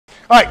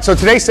All right, so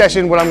today's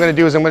session, what I'm going to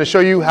do is I'm going to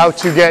show you how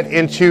to get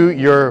into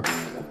your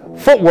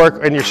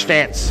footwork and your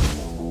stance.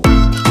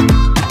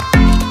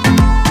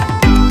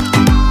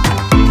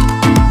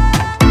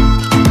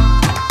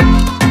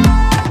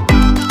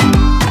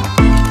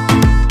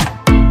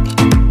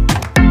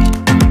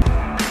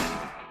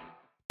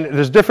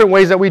 There's different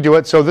ways that we do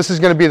it. So this is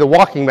going to be the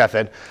walking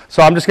method.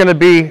 So I'm just going to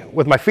be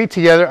with my feet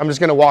together. I'm just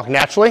going to walk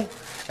naturally.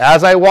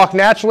 As I walk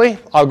naturally,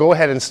 I'll go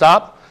ahead and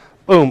stop.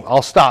 Boom,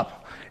 I'll stop.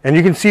 And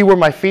you can see where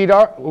my feet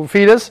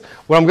is.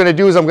 What I'm going to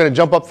do is I'm going to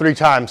jump up 3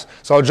 times.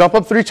 So I'll jump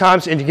up 3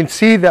 times, and you can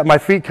see that my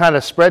feet kind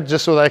of spread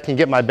just so that I can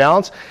get my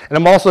balance. And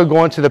I'm also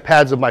going to the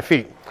pads of my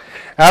feet.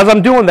 As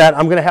I'm doing that,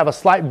 I'm going to have a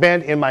slight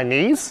bend in my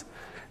knees,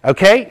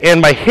 okay?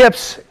 And my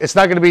hips, it's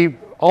not going to be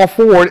all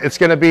forward. It's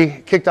going to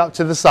be kicked out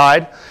to the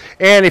side.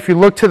 And if you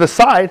look to the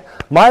side,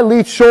 my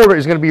lead shoulder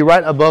is going to be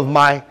right above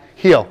my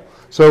heel.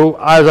 So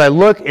as I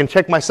look and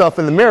check myself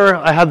in the mirror,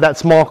 I have that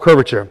small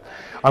curvature.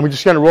 I'm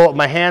just going to roll up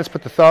my hands,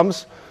 put the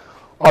thumbs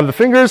on the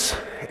fingers,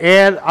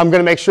 and I'm going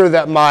to make sure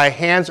that my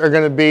hands are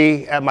going to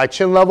be at my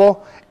chin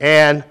level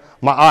and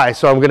my eye.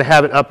 So I'm going to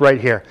have it up right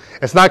here.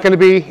 It's not going to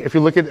be, if you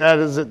look at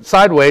it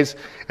sideways,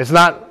 it's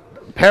not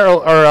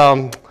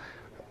parallel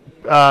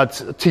or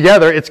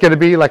together. It's going to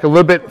be like a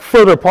little bit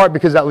further apart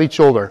because of that lead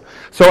shoulder.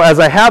 So as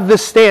I have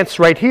this stance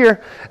right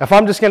here, if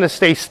I'm just going to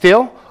stay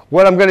still,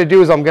 what I'm going to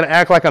do is I'm going to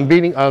act like I'm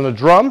beating on a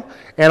drum,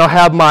 and I'll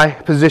have my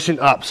position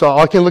up. So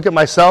I can look at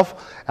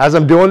myself as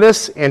I'm doing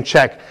this and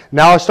check.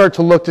 Now I start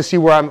to look to see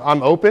where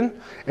I'm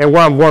open and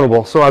where I'm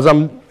vulnerable. So as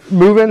I'm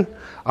moving,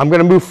 I'm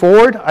going to move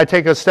forward. I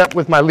take a step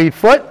with my lead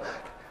foot,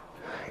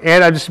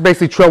 and I just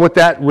basically trail with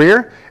that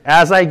rear.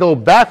 As I go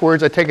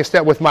backwards, I take a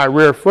step with my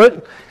rear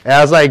foot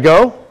as I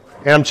go,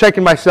 and I'm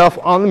checking myself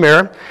on the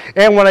mirror.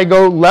 And when I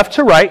go left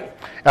to right,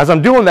 as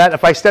I'm doing that,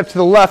 if I step to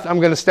the left, I'm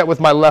going to step with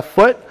my left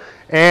foot,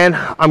 and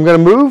I'm going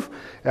to move.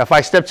 If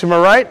I step to my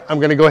right, I'm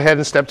going to go ahead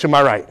and step to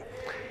my right.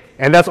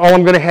 And that's all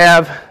I'm going to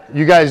have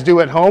you guys do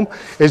at home,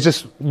 is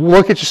just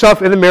look at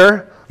yourself in the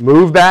mirror,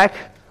 move back,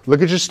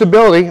 look at your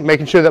stability,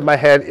 making sure that my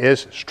head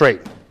is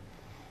straight.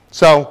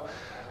 So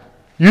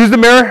use the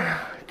mirror,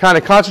 kind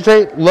of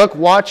concentrate, look,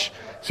 watch,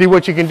 see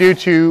what you can do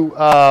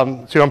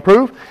to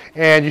improve,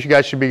 and you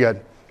guys should be good.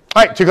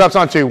 All right, 2 claps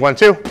on 2. 1,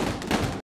 2.